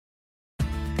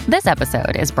This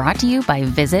episode is brought to you by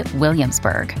Visit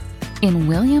Williamsburg. In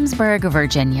Williamsburg,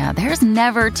 Virginia, there's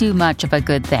never too much of a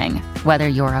good thing. Whether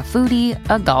you're a foodie,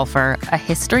 a golfer, a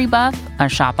history buff, a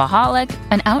shopaholic,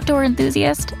 an outdoor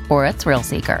enthusiast, or a thrill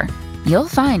seeker, you'll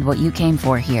find what you came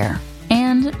for here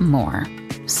and more.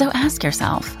 So ask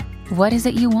yourself, what is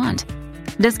it you want?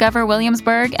 Discover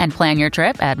Williamsburg and plan your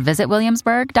trip at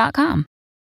visitwilliamsburg.com.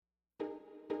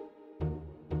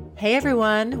 Hey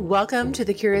everyone, welcome to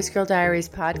the Curious Girl Diaries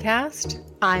podcast.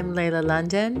 I'm Layla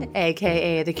London,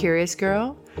 aka The Curious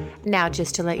Girl. Now,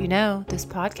 just to let you know, this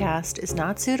podcast is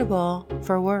not suitable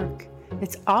for work.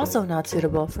 It's also not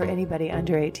suitable for anybody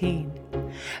under 18.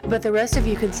 But the rest of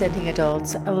you consenting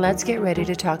adults, let's get ready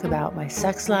to talk about my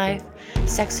sex life,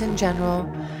 sex in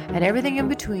general, and everything in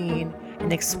between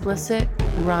in explicit,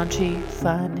 raunchy,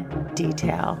 fun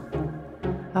detail.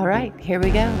 All right, here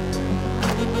we go.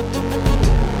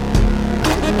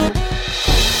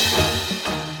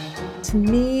 To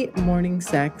me, morning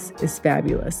sex is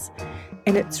fabulous,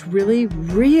 and it's really,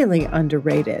 really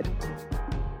underrated.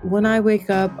 When I wake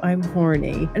up, I'm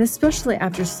horny, and especially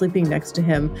after sleeping next to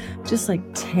him, just like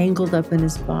tangled up in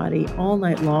his body all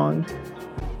night long.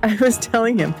 I was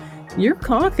telling him, "Your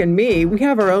cock and me, we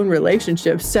have our own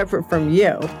relationship separate from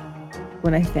you."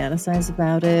 When I fantasize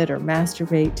about it or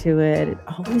masturbate to it, it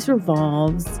always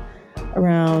revolves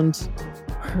around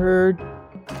her.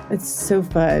 It's so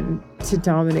fun to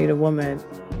dominate a woman.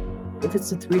 If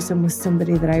it's a threesome with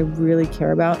somebody that I really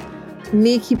care about,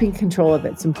 me keeping control of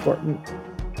it's important.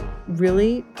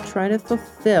 Really try to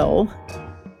fulfill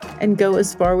and go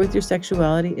as far with your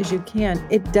sexuality as you can.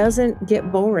 It doesn't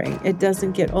get boring. It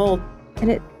doesn't get old.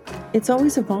 And it's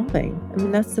always evolving. I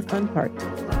mean, that's the fun part.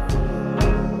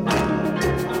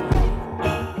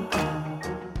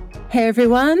 Hey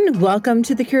everyone, welcome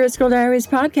to the Curious Girl Diaries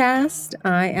podcast.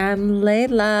 I am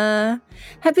Layla.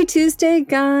 Happy Tuesday,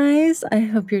 guys. I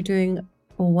hope you're doing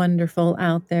wonderful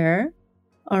out there.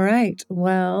 All right,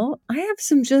 well, I'm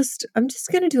just going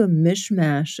to do a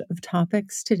mishmash of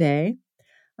topics today.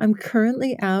 I'm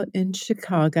currently out in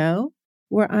Chicago,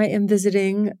 where I am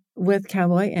visiting with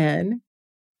Cowboy N.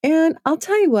 And I'll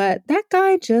tell you what, that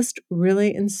guy just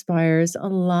really inspires a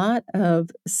lot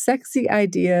of sexy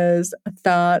ideas,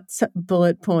 thoughts,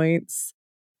 bullet points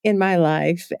in my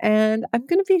life. And I'm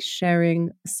going to be sharing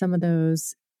some of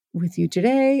those with you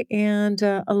today. And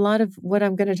a lot of what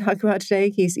I'm going to talk about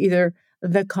today, he's either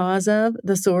the cause of,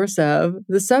 the source of,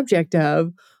 the subject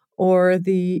of, or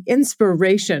the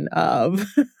inspiration of.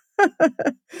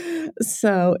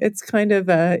 So it's kind of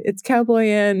it's Cowboy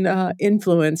N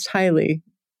influenced highly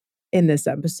in this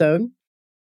episode.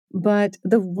 But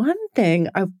the one thing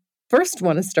I first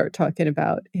want to start talking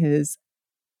about is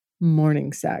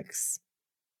morning sex.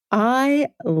 I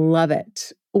love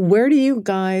it. Where do you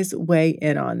guys weigh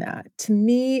in on that? To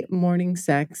me, morning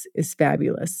sex is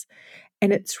fabulous,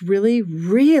 and it's really,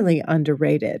 really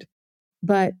underrated.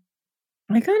 But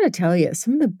I gotta tell you,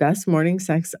 some of the best morning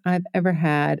sex I've ever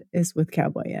had is with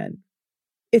Cowboy N.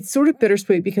 It's sort of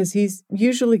bittersweet because he's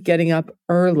usually getting up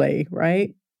early,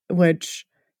 right? Which,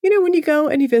 when you go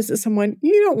and you visit someone,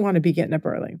 you don't want to be getting up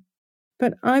early.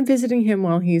 But I'm visiting him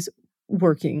while he's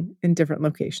working in different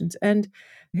locations. And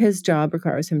his job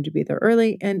requires him to be there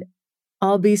early. And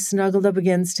I'll be snuggled up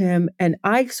against him. And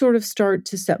I sort of start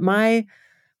to set my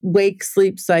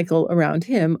wake-sleep cycle around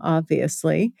him,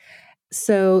 obviously.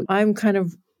 So I'm kind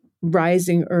of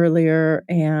rising earlier.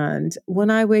 And when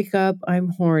I wake up, I'm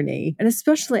horny. And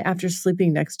especially after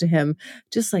sleeping next to him,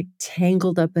 just like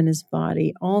tangled up in his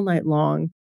body all night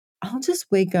long, I'll just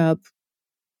wake up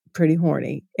pretty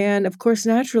horny. And of course,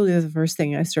 naturally, the first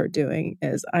thing I start doing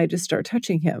is I just start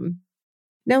touching him.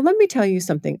 Now, let me tell you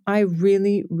something. I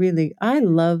really, really, I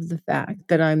love the fact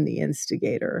that I'm the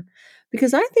instigator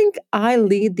because I think I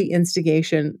lead the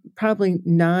instigation probably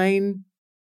 9-1,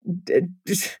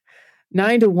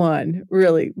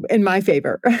 really, in my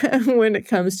favor when it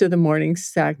comes to the morning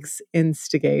sex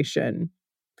instigation.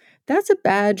 That's a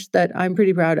badge that I'm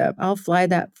pretty proud of. I'll fly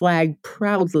that flag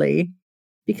proudly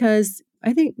because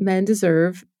I think men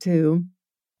deserve to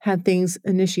have things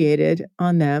initiated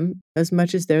on them as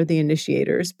much as they're the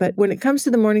initiators. But when it comes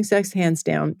to the morning sex, hands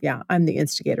down, yeah, I'm the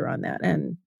instigator on that.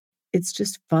 And it's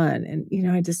just fun. And,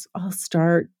 I'll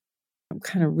start, I'm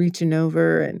kind of reaching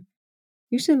over and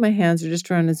usually my hands are just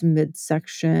around his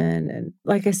midsection. And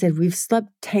like I said, we've slept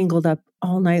tangled up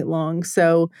all night long.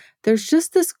 So there's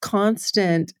just this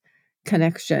constant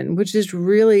connection, which is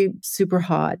really super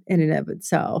hot in and of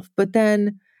itself. But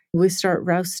then we start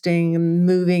rousting and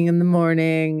moving in the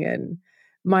morning, and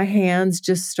my hands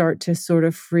just start to sort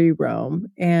of free roam.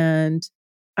 And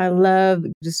I love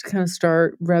just kind of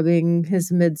start rubbing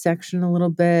his midsection a little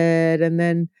bit and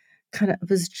then kind of up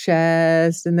his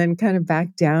chest and then kind of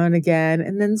back down again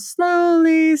and then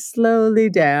slowly,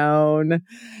 slowly down.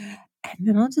 And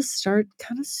then I'll just start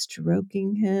kind of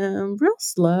stroking him real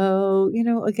slow.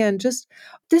 Again, just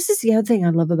this is the other thing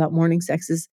I love about morning sex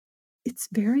is it's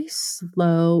very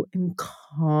slow and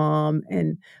calm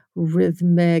and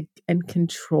rhythmic and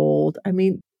controlled. I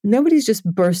mean, nobody's just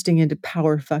bursting into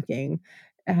power fucking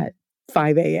at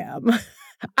 5 a.m.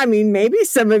 I mean, maybe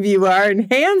some of you are,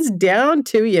 and hands down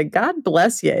to you. God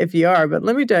bless you if you are, but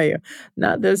let me tell you,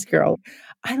 not this girl.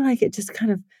 I like it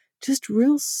just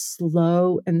real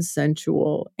slow and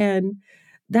sensual. And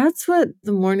that's what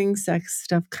the morning sex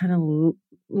stuff kind of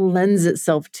lends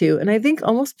itself to. And I think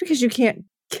almost because you can't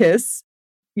kiss,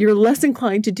 you're less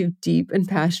inclined to do deep and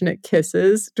passionate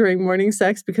kisses during morning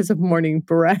sex because of morning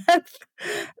breath,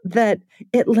 that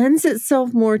it lends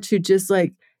itself more to just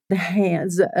like the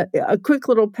hands, a quick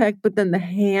little peck, but then the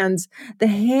hands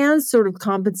sort of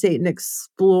compensate and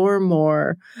explore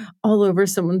more all over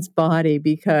someone's body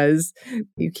because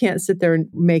you can't sit there and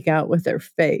make out with their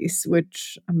face,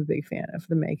 which I'm a big fan of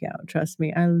the make out. Trust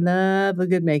me, I love a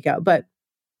good make out. But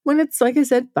when it's, like I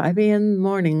said, 5 a.m. in the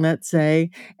morning, let's say,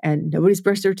 and nobody's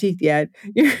brushed their teeth yet,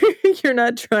 you're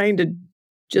not trying to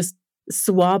just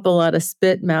swap a lot of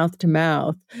spit mouth to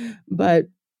mouth. But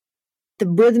the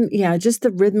rhythm, just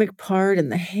the rhythmic part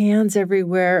and the hands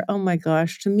everywhere. Oh my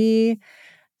gosh, to me,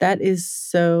 that is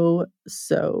so,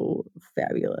 so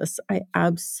fabulous. I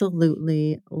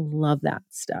absolutely love that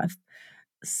stuff.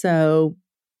 So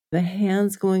the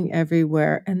hands going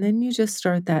everywhere. And then you just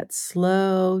start that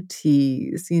slow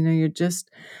tease. You're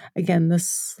just, again, the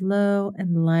slow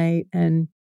and light and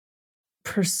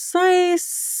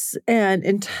precise and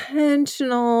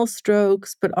intentional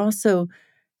strokes, but also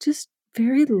just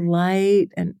very light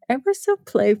and ever so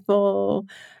playful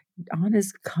on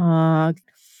his cock.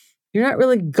 You're not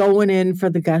really going in for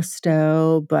the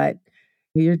gusto, but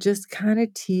you're just kind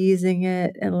of teasing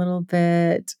it a little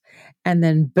bit. And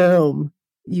then boom,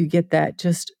 you get that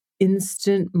just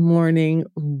instant morning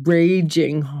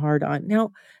raging hard on.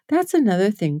 Now, that's another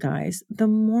thing, guys. The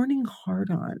morning hard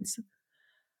ons.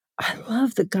 I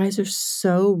love that guys are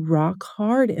so rock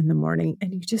hard in the morning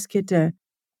and you just get to,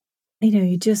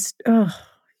 you just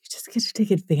get to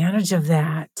take advantage of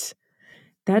that.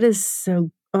 That is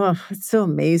it's so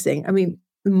amazing. I mean,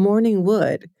 morning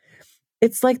wood.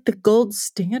 It's like the gold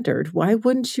standard. Why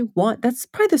wouldn't you want? That's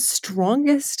probably the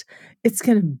strongest it's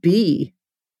going to be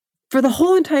for the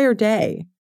whole entire day.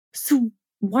 So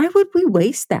why would we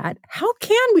waste that? How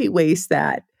can we waste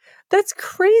that? That's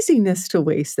craziness to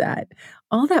waste that.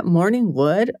 All that morning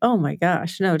wood. Oh my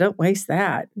gosh. No, don't waste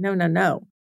that. No.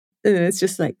 And it's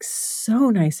just like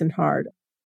so nice and hard.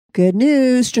 Good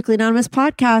news. Strictly Anonymous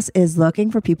Podcast is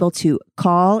looking for people to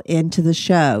call into the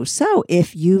show. So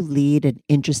if you lead an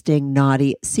interesting,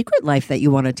 naughty secret life that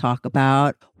you want to talk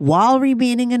about while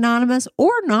remaining anonymous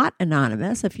or not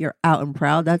anonymous, if you're out and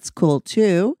proud, that's cool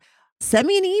too. Send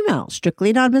me an email,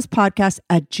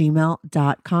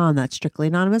 strictlyanonymouspodcast@gmail.com. That's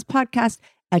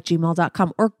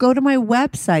strictlyanonymouspodcast@gmail.com. Or go to my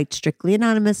website,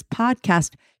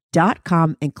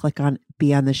 strictlyanonymouspodcast.com, and click on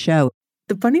Be on the Show.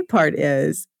 The funny part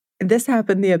is, this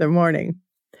happened the other morning.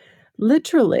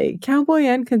 Literally, Cowboy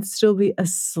N can still be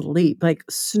asleep, like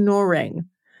snoring.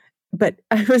 But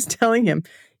I was telling him,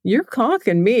 your cock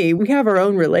and me, we have our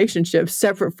own relationship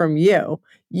separate from you.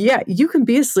 Yeah, you can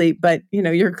be asleep, but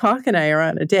your cock and I are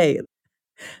on a date.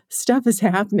 Stuff is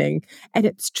happening. And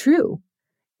it's true.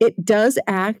 It does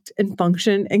act and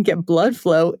function and get blood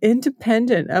flow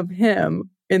independent of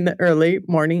him in the early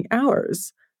morning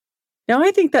hours. Now,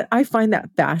 I find that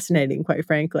fascinating, quite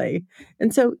frankly.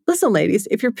 And so, listen, ladies,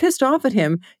 if you're pissed off at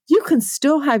him, you can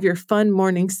still have your fun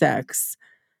morning sex.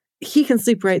 He can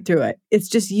sleep right through it. It's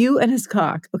just you and his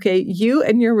cock, okay? You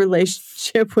and your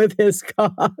relationship with his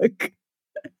cock.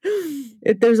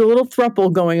 There's a little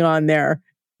throuple going on there.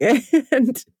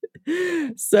 And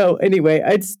so, anyway,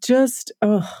 it's just,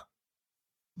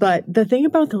 But the thing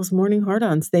about those morning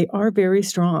hard-ons, they are very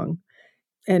strong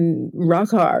and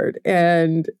rock hard.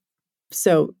 And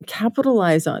so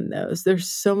capitalize on those. They're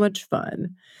so much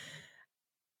fun.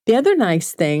 The other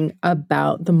nice thing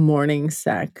about the morning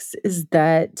sex is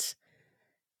that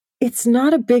it's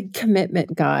not a big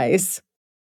commitment, guys.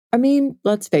 I mean,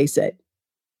 let's face it.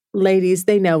 Ladies,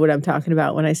 they know what I'm talking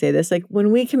about when I say this. Like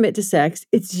when we commit to sex,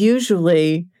 it's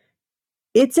an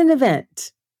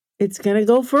event. It's going to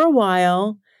go for a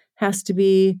while. Has to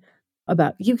be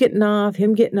about you getting off,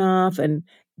 him getting off, and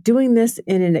doing this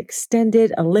in an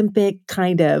extended Olympic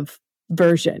kind of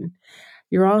version.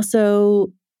 You're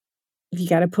also If you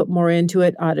got to put more into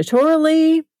it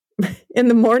auditorily in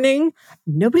the morning,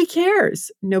 nobody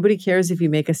cares. Nobody cares if you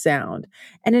make a sound.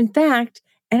 And in fact,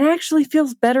 it actually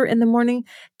feels better in the morning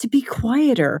to be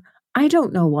quieter. I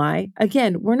don't know why.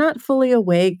 Again, we're not fully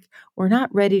awake. We're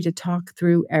not ready to talk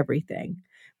through everything.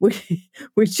 We're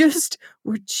just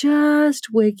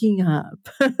waking up.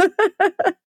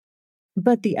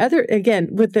 But the other, again,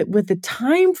 with the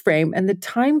time frame and the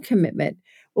time commitment,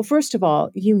 well, first of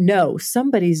all,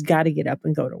 somebody's got to get up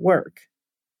and go to work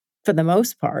for the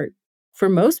most part, for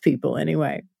most people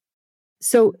anyway.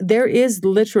 So there is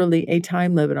literally a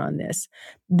time limit on this.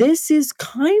 This is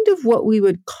kind of what we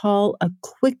would call a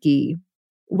quickie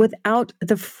without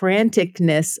the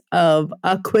franticness of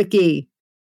a quickie.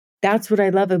 That's what I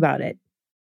love about it.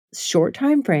 Short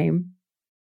time frame,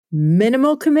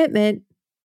 minimal commitment,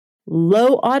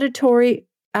 low auditory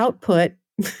output.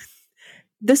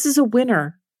 This is a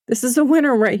winner. This is a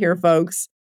winner right here, folks.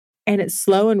 And it's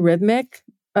slow and rhythmic.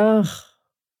 Ugh.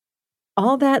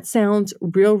 All that sounds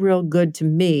real, real good to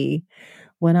me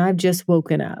when I've just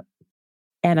woken up.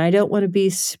 And I don't want to be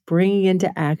springing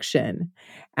into action.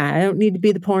 I don't need to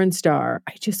be the porn star.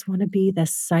 I just want to be the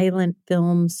silent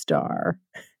film star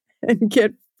and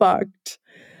get fucked.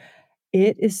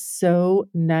 It is so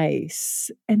nice.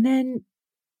 And then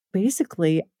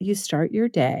basically you start your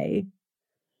day,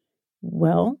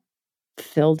 well,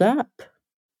 filled up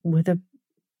with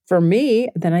for me,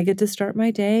 then I get to start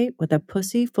my day with a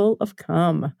pussy full of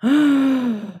cum.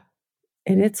 And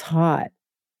it's hot.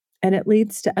 And it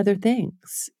leads to other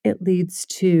things. It leads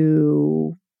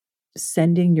to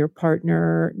sending your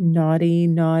partner naughty,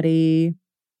 naughty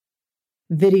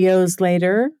videos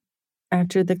later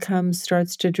after the cum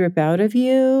starts to drip out of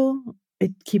you.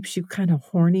 It keeps you kind of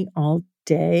horny all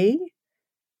day.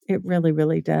 It really,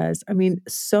 really does. I mean,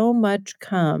 so much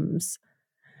comes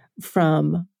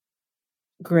from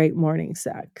great morning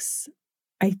sex.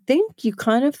 I think you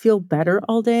kind of feel better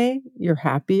all day. You're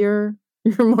happier.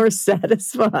 You're more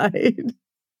satisfied.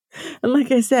 And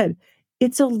like I said,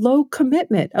 it's a low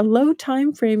commitment, a low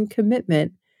time frame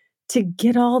commitment to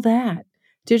get all that,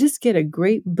 to just get a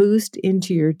great boost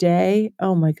into your day.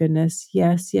 Oh my goodness.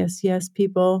 Yes, yes, yes,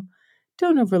 people.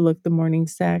 Don't overlook the morning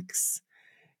sex.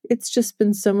 It's just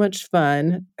been so much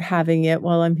fun having it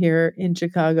while I'm here in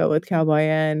Chicago with Cowboy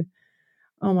N.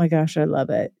 Oh my gosh, I love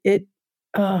it. It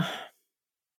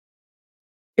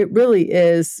really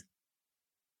is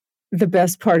the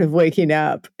best part of waking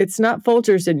up. It's not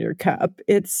Folgers in your cup.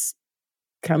 It's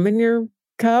cum in your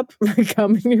cup,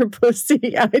 cum in your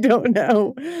pussy. I don't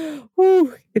know.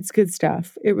 Whew, it's good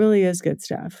stuff. It really is good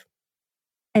stuff.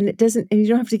 And you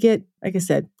don't have to get, like I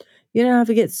said, you don't have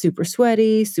to get super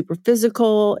sweaty, super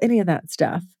physical, any of that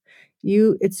stuff.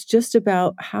 It's just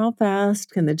about how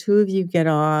fast can the two of you get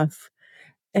off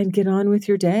and get on with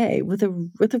your day with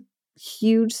a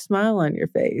huge smile on your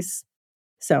face.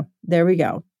 So there we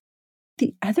go.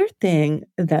 The other thing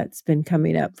that's been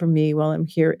coming up for me while I'm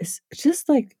here is just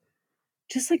like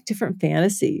different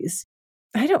fantasies.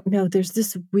 I don't know. There's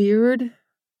this weird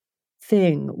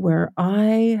thing where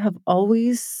I have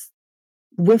always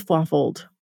whiff-waffled,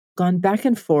 gone back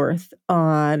and forth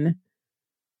on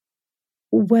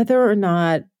whether or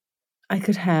not I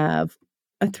could have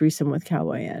a threesome with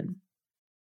Cowboy N.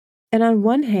 And on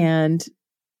one hand,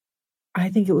 I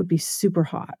think it would be super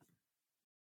hot.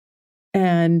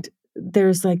 And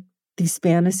there's like these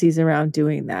fantasies around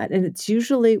doing that. And it's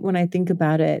usually, when I think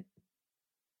about it,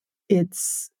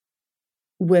 it's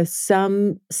with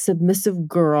some submissive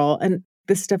girl. And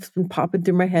this stuff's been popping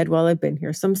through my head while I've been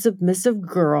here. Some submissive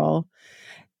girl.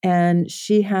 And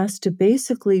she has to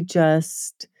basically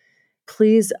just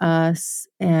please us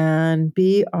and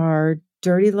be our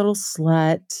dirty little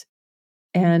slut.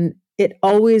 And it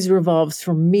always revolves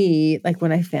for me, like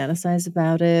when I fantasize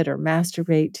about it or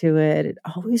masturbate to it, it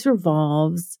always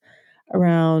revolves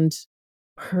around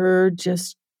her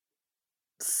just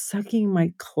sucking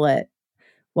my clit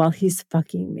while he's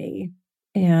fucking me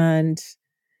and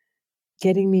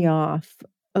getting me off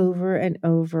over and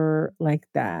over like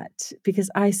that,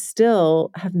 because I still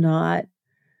have not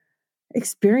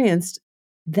experienced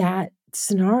that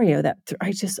scenario.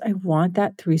 I want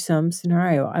that threesome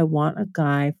scenario. I want a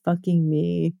guy fucking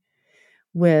me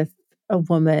with a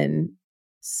woman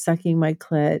sucking my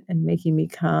clit and making me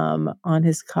come on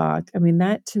his cock. I mean,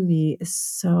 that to me is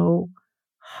so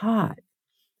hot.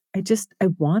 I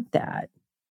want that.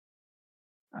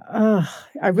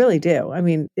 I really do. I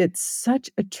mean, it's such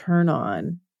a turn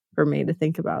on for me to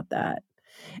think about that.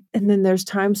 And then there's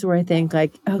times where I think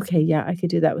like, okay, yeah, I could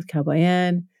do that with Cowboy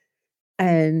N.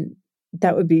 And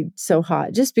that would be so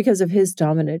hot just because of his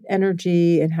dominant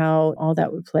energy and how all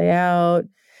that would play out.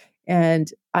 And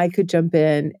I could jump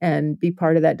in and be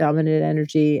part of that dominant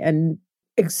energy and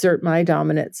exert my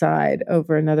dominant side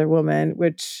over another woman,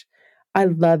 which I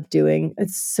love doing.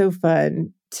 It's so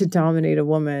fun to dominate a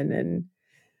woman. And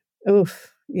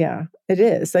oof, yeah, it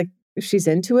is. Like if she's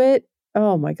into it,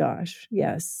 oh my gosh,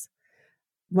 yes.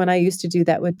 When I used to do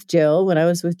that with Jill, when I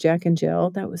was with Jack and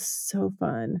Jill, that was so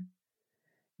fun.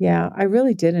 Yeah, I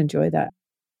really did enjoy that.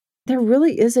 There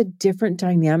really is a different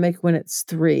dynamic when it's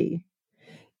three.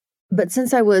 But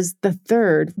since I was the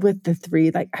third with the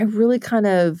three, like I really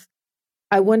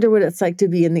I wonder what it's like to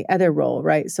be in the other role,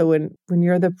 right? So when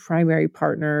you're the primary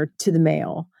partner to the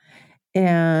male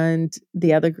and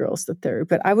the other girl's the third,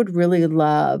 but I would really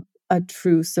love a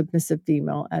true submissive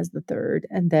female as the third.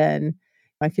 And then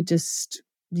I could just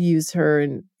use her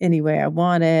in any way I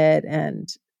wanted and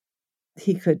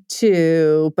he could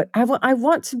too, but I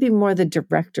want to be more the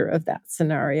director of that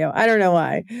scenario. I don't know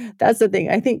why. That's the thing.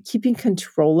 I think keeping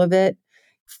control of it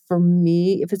for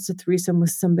me, if it's a threesome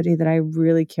with somebody that I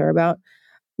really care about,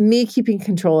 me keeping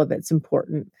control of it's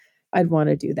important. I'd want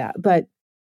to do that. But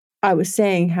I was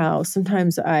saying how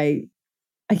sometimes I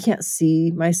can't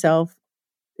see myself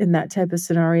in that type of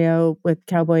scenario with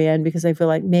Cowboy N because I feel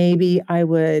like maybe it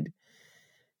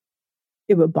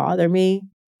would bother me.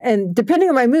 And depending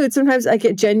on my mood, sometimes I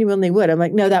get genuinely would. I'm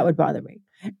like, no, that would bother me.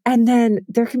 And then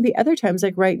there can be other times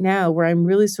like right now where I'm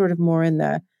really sort of more in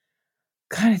the,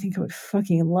 God, I think I would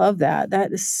fucking love that.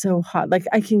 That is so hot. Like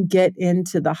I can get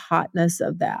into the hotness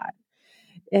of that.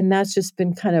 And that's just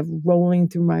been kind of rolling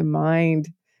through my mind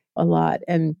a lot.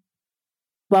 And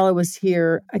while I was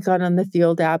here, I got on the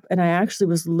Field app and I actually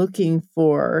was looking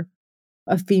for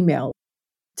a female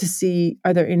to see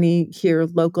are there any here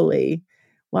locally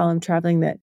while I'm traveling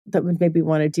that would maybe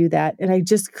want to do that. And I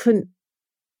just couldn't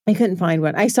find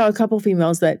one. I saw a couple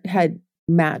females that had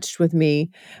matched with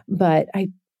me, but I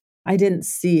didn't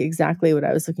see exactly what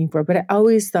I was looking for. But I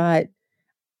always thought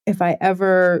if I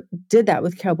ever did that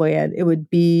with Cowboy Ed, it would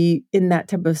be in that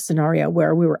type of scenario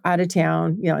where we were out of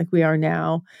town, like we are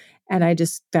now. And I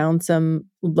just found some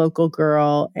local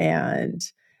girl and,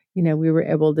 we were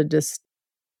able to just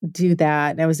do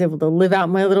that. And I was able to live out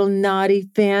my little naughty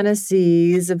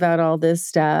fantasies about all this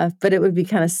stuff, but it would be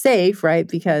kind of safe, right?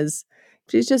 Because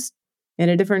she's just in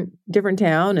a different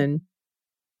town and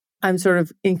I'm sort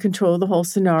of in control of the whole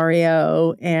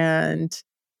scenario and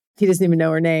he doesn't even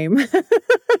know her name.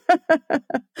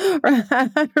 Or how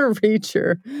to reach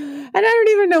her. And I don't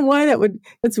even know why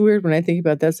it's weird when I think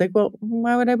about that. It's like, well,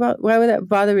 why would that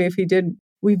bother me if he did?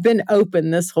 We've been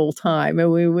open this whole time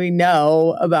and we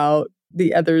know about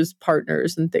the other's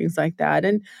partners and things like that.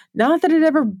 And not that it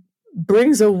ever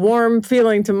brings a warm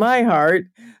feeling to my heart,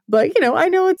 but I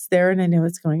know it's there and I know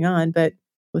what's going on. But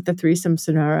with the threesome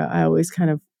scenario,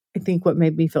 I think what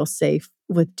made me feel safe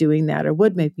with doing that or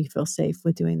would make me feel safe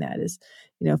with doing that is,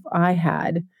 if I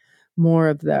had more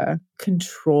of the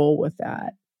control with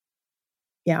that.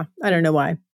 Yeah, I don't know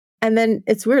why. And then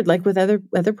it's weird, like with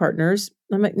other partners,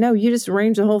 I'm like, no, you just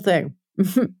arrange the whole thing.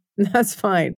 That's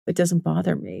fine. It doesn't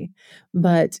bother me.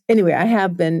 But anyway, I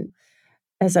have been,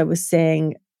 as I was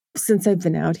saying, since I've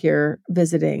been out here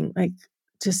visiting, like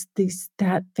just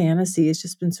that fantasy has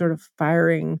just been sort of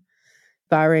firing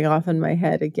off in my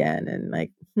head again. And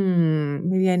like,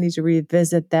 maybe I need to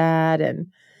revisit that. And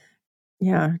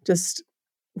yeah, just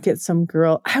get some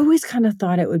girl. I always kind of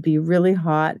thought it would be really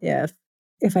hot if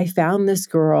I found this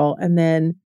girl and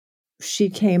then she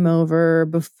came over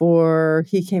before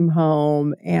he came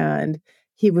home and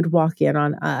he would walk in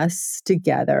on us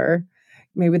together.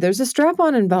 Maybe there's a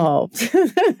strap-on involved.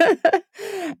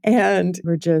 And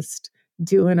we're just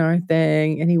doing our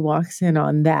thing and he walks in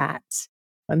on that.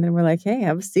 And then we're like, hey,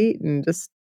 have a seat and just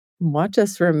watch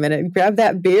us for a minute. Grab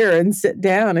that beer and sit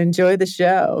down, enjoy the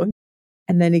show.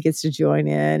 And then he gets to join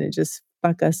in and just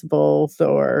fuck us both.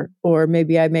 Or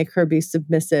maybe I make her be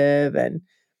submissive and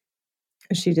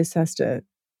she just has to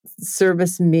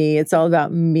service me. It's all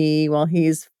about me while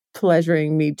he's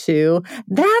pleasuring me too.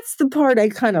 That's the part I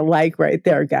kind of like right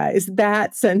there, guys.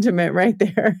 That sentiment right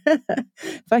there.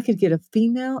 If I could get a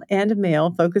female and a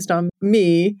male focused on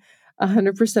me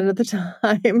 100% of the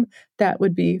time, that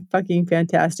would be fucking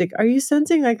fantastic. Are you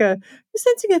sensing a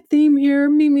theme here?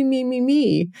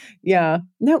 Me. Yeah.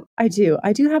 No, I do.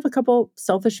 I do have a couple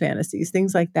selfish fantasies,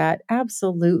 things like that.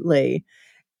 Absolutely.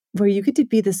 Where you get to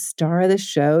be the star of the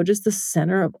show, just the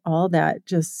center of all that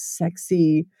just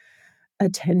sexy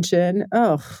attention.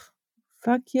 Oh,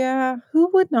 fuck yeah.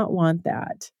 Who would not want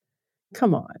that?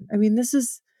 Come on. I mean, these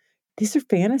are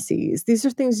fantasies. These are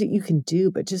things that you can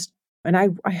do, but and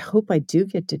I hope I do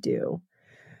get to do.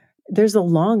 There's a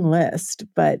long list,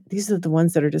 but these are the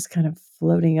ones that are just kind of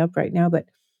floating up right now. But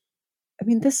I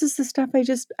mean, this is the stuff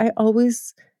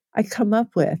I come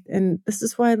up with. And this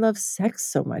is why I love sex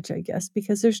so much, I guess,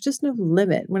 because there's just no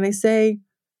limit. When I say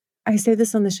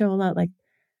this on the show a lot, like,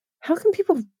 how can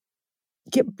people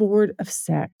get bored of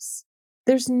sex?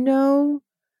 There's no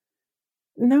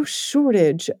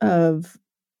shortage of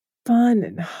fun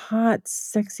and hot,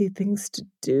 sexy things to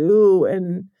do.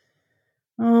 And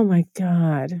oh my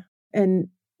God. And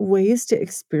ways to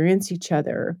experience each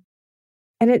other.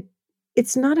 And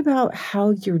it's not about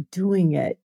how you're doing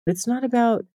it. It's not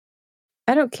about,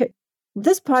 I don't care.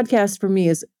 This podcast for me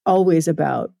is always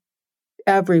about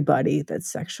everybody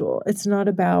that's sexual. It's not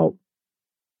about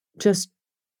just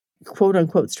quote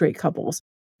unquote straight couples.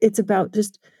 It's about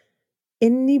just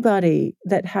anybody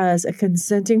that has a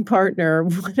consenting partner,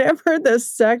 whatever the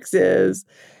sex is.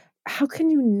 How can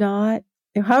you not,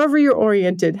 however you're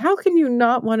oriented, how can you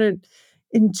not want to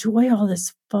enjoy all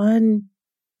this fun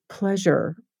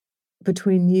pleasure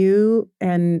between you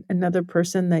and another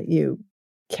person that you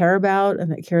care about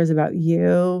and that cares about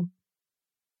you?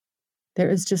 There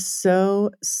is just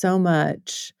so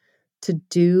much to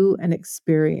do and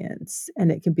experience.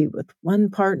 And it could be with one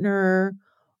partner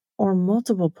or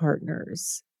multiple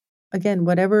partners. Again,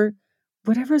 whatever's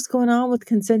going on with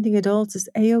consenting adults is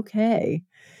A-okay.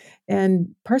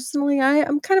 And personally,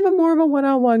 I'm kind of more of a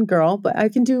one-on-one girl, but I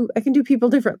can do people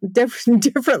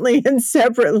differently and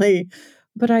separately.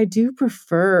 But I do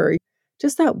prefer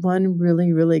just that one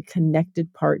really, really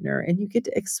connected partner. And you get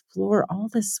to explore all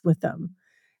this with them.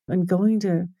 And going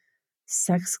to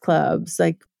sex clubs,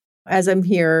 like as I'm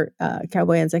here,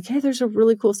 Cowboy Ann's like, hey, there's a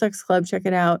really cool sex club, check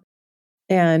it out.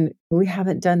 And we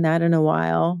haven't done that in a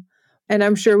while. And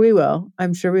I'm sure we will.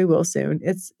 I'm sure we will soon.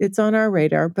 It's on our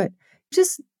radar, but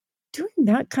just doing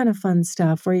that kind of fun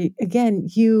stuff where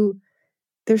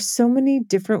there's so many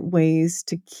different ways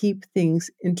to keep things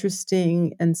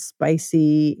interesting and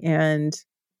spicy and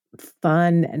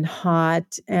fun and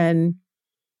hot. And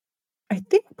I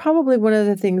think probably one of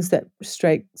the things that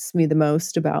strikes me the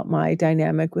most about my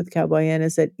dynamic with Cowboy Ann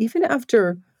is that even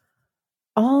after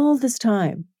all this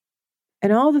time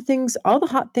and all the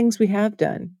hot things we have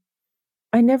done,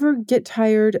 I never get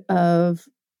tired of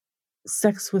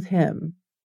sex with him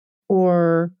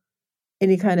or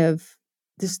any kind of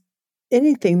just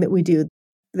anything that we do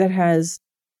that has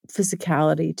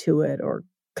physicality to it or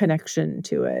connection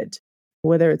to it,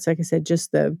 whether it's, like I said,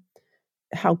 just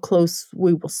how close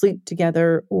we will sleep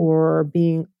together or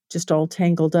being just all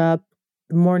tangled up,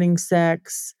 the morning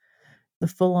sex, the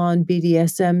full-on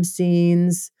BDSM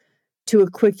scenes, to a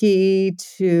quickie,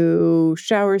 to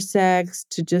shower sex,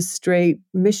 to just straight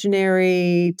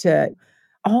missionary, to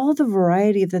all the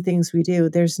variety of the things we do.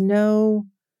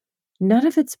 None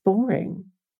of it's boring.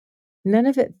 None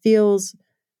of it feels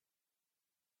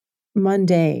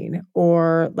mundane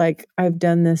or like I've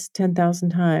done this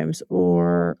 10,000 times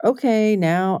or, okay,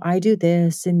 now I do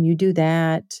this and you do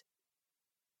that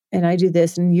and I do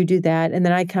this and you do that. And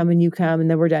then I come and you come and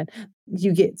then we're done.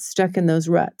 You get stuck in those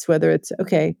ruts, whether it's,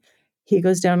 okay, he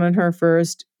goes down on her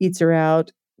first, eats her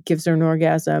out, gives her an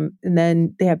orgasm, and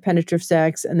then they have penetrative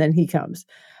sex and then he comes.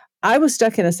 I was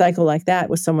stuck in a cycle like that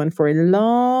with someone for a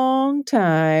long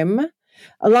time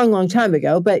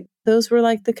ago, but those were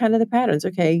like the kind of the patterns.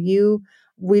 Okay,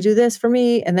 we do this for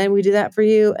me, and then we do that for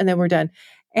you, and then we're done.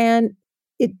 And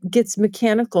it gets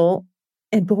mechanical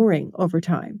and boring over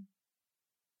time.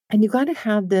 And you got to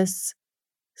have this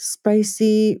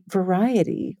spicy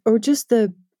variety or just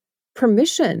the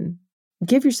permission.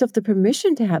 Give yourself the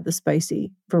permission to have the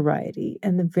spicy variety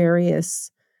and the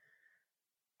various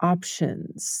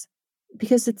options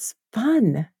because it's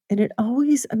fun. And it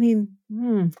always, I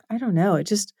don't know.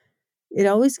 It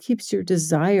always keeps your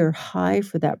desire high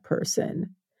for that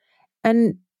person.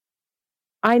 And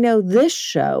I know this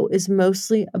show is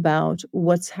mostly about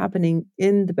what's happening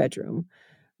in the bedroom.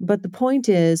 But the point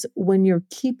is, when you're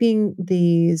keeping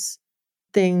these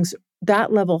things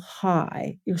that level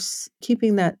high, you're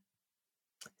keeping that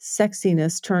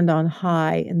sexiness turned on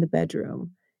high in the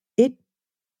bedroom. It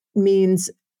means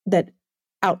that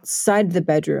outside the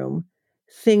bedroom,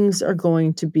 things are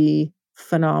going to be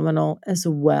phenomenal as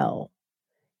well.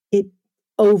 It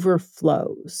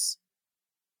overflows.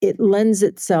 It lends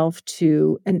itself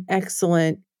to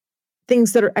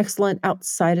things that are excellent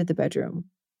outside of the bedroom.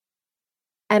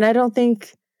 And I don't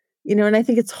think, and I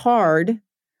think it's hard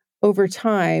over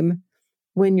time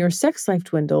when your sex life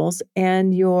dwindles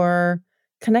and your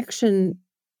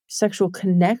sexual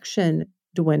connection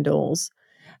dwindles,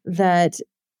 that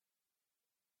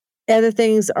other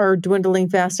things are dwindling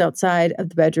fast outside of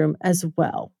the bedroom as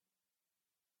well.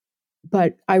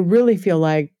 But I really feel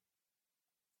like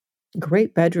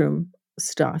great bedroom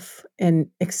stuff and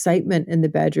excitement in the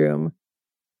bedroom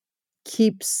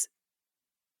keeps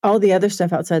all the other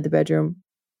stuff outside the bedroom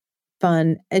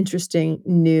fun, interesting,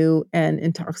 new, and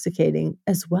intoxicating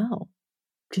as well.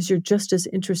 Because you're just as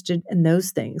interested in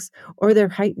those things, or they're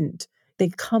heightened. They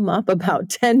come up about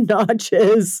 10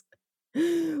 notches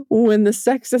when the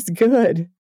sex is good.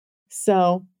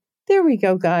 So there we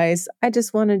go, guys. I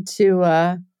just wanted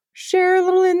to share a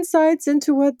little insights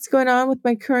into what's going on with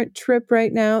my current trip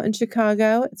right now in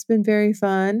Chicago. It's been very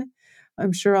fun.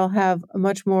 I'm sure I'll have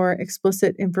much more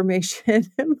explicit information,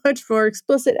 much more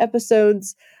explicit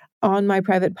episodes on my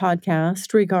private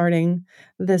podcast regarding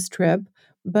this trip.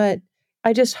 But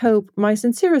I just hope, my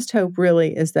sincerest hope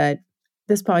really is that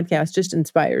this podcast just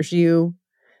inspires you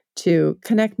to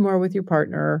connect more with your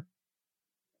partner,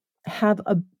 have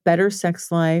a better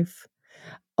sex life,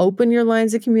 open your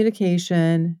lines of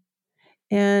communication,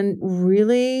 and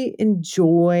really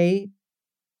enjoy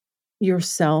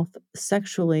yourself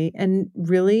sexually and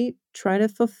really try to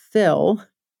fulfill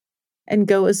and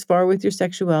go as far with your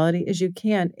sexuality as you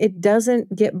can. It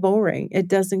doesn't get boring. It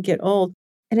doesn't get old.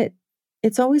 And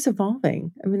it's always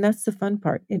evolving. I mean, that's the fun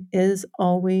part. It is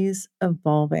always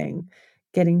evolving,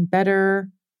 getting better.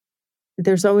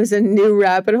 There's always a new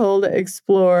rabbit hole to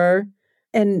explore.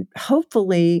 And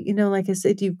hopefully, like I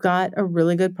said, you've got a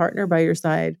really good partner by your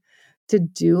side to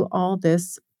do all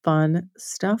this fun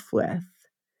stuff with.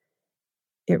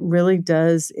 It really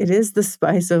does. It is the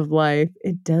spice of life.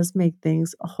 It does make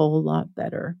things a whole lot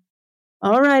better.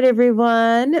 All right,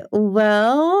 everyone.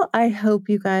 Well, I hope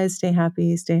you guys stay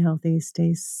happy, stay healthy,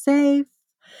 stay safe.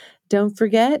 Don't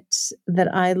forget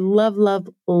that I love, love,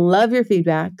 love your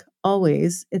feedback.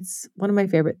 Always. It's one of my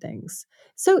favorite things.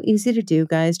 So easy to do,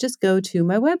 guys. Just go to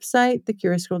my website,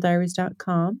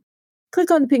 thecuriousgirldiaries.com.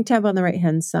 Click on the pink tab on the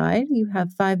right-hand side. You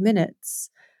have 5 minutes.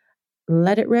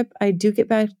 Let it rip. I do get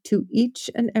back to each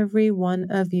and every one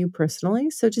of you personally.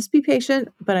 So just be patient,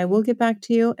 but I will get back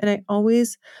to you. And I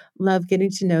always love getting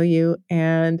to know you.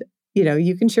 And,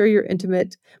 you can share your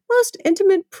most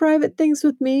intimate, private things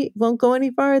with me. Won't go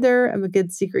any farther. I'm a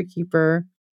good secret keeper.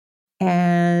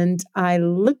 And I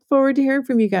look forward to hearing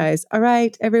from you guys. All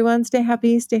right, everyone, stay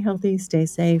happy, stay healthy, stay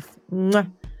safe.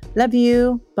 Mwah. Love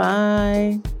you.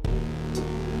 Bye.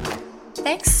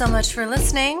 Thanks so much for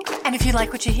listening. And if you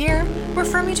like what you hear,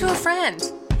 refer me to a friend.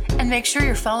 And make sure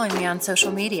you're following me on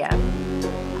social media.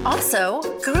 Also,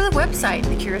 go to the website,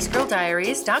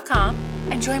 thecuriousgirldiaries.com,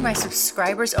 and join my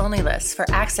subscribers-only list for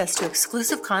access to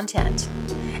exclusive content.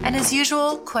 And as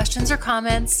usual, questions or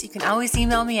comments, you can always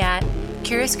email me at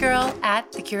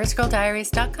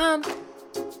curiousgirl@thecuriousgirldiaries.com.